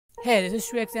Hey, this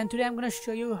is Shrex and today I'm gonna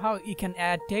show you how you can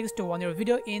add text to your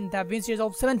video in Davinci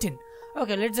Resolve 17.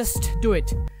 Okay, let's just do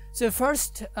it. So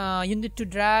first, you need to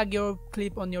drag your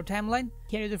clip on your timeline.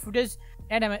 Here is the footage,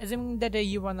 and I'm assuming that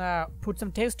you wanna put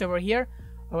some text over here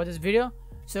over this video.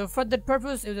 So for that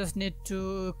purpose, you just need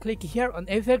to click here on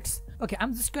effects. Okay,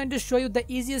 I'm just going to show you the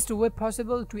easiest way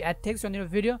possible to add text on your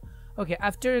video. Okay,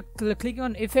 after clicking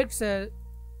on effects,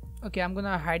 okay, I'm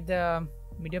gonna hide the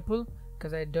media pool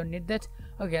because I don't need that.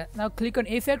 Okay, now click on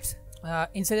effects.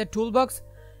 Inside the toolbox,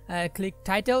 click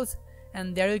titles,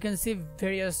 and there you can see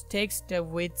various text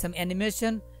with some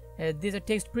animation. These are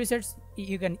text presets,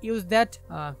 you can use that.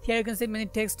 Here you can see many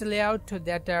text layout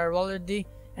that are already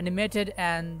animated,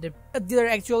 and these are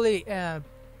actually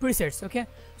presets. Okay,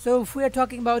 so if we are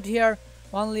talking about here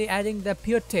only adding the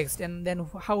pure text and then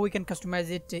how we can customize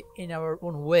it in our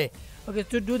own way. Okay,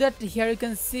 to do that, here you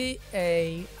can see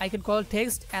a icon called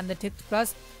text and the text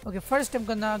plus. Okay, first I'm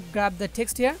gonna grab the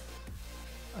text here.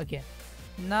 Okay,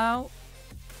 now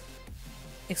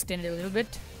extend it a little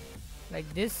bit like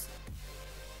this.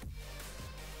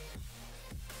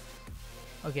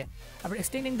 Okay, after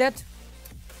extending that,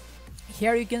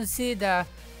 here you can see the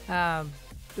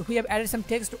we have added some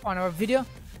text on our video.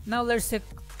 Now let's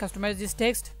customize this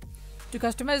text. To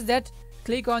customize that,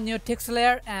 click on your text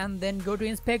layer and then go to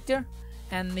inspector,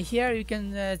 and here you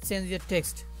can change your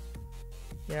text.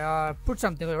 Yeah, put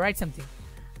something or write something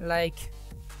like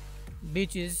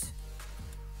beaches.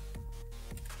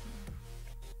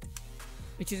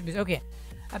 Okay,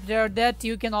 after that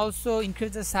you can also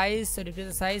increase the size, so decrease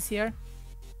the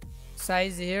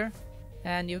size here,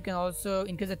 and you can also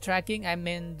increase the tracking, I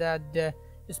mean the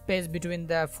space between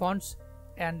the fonts,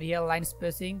 and here line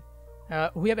spacing.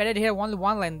 We have added here only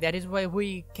one line, that is why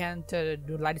we can't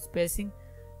do line spacing.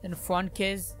 Then font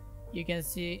case, you can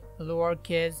see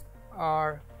lowercase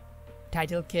or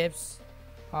title caps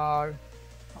or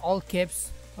all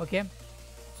caps. Okay,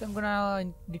 so I'm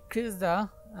gonna decrease the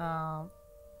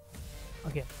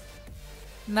okay,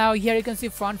 now here you can see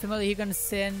font family. You can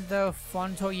send the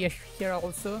font here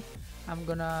also. I'm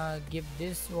gonna give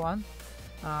this one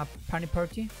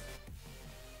Party.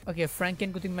 Okay,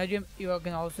 Franken Gothic medium. You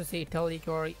can also say italic,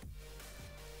 or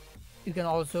you can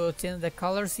also change the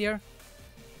colors here.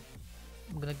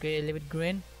 I'm gonna leave it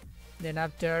green. Then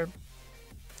after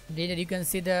that, you can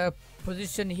see the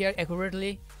position here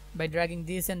accurately by dragging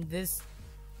this and this.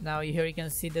 Now here you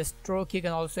can see the stroke. You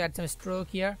can also add some stroke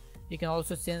here. You can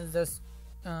also change this.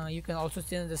 You can also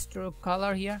change the stroke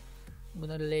color here. I'm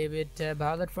gonna leave it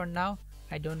violet for now.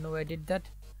 I don't know why I did that.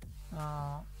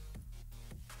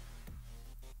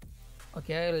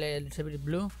 Okay, let's have it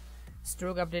blue.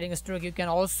 Stroke, updating a stroke. You can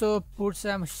also put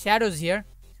some shadows here.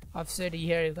 Offset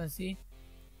here, you can see.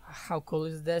 How cool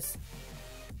is this?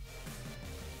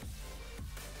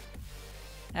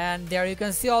 And there you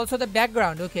can see also the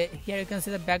background. Okay, here you can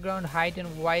see the background height and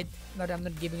white, but I'm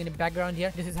not giving any background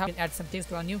here. This is how you can add some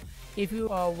text on you. If you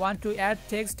want to add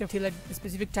text till a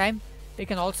specific time, you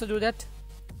can also do that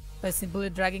by simply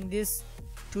dragging this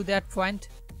to that point.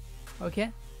 Okay,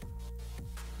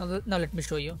 now let me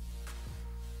show you.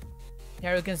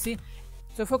 Here you can see.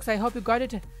 So folks, I hope you got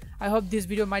it. I hope this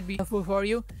video might be helpful for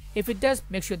you. If it does,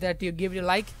 make sure that you give it a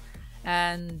like,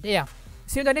 and yeah,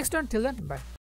 see you in the next one. Till then, bye.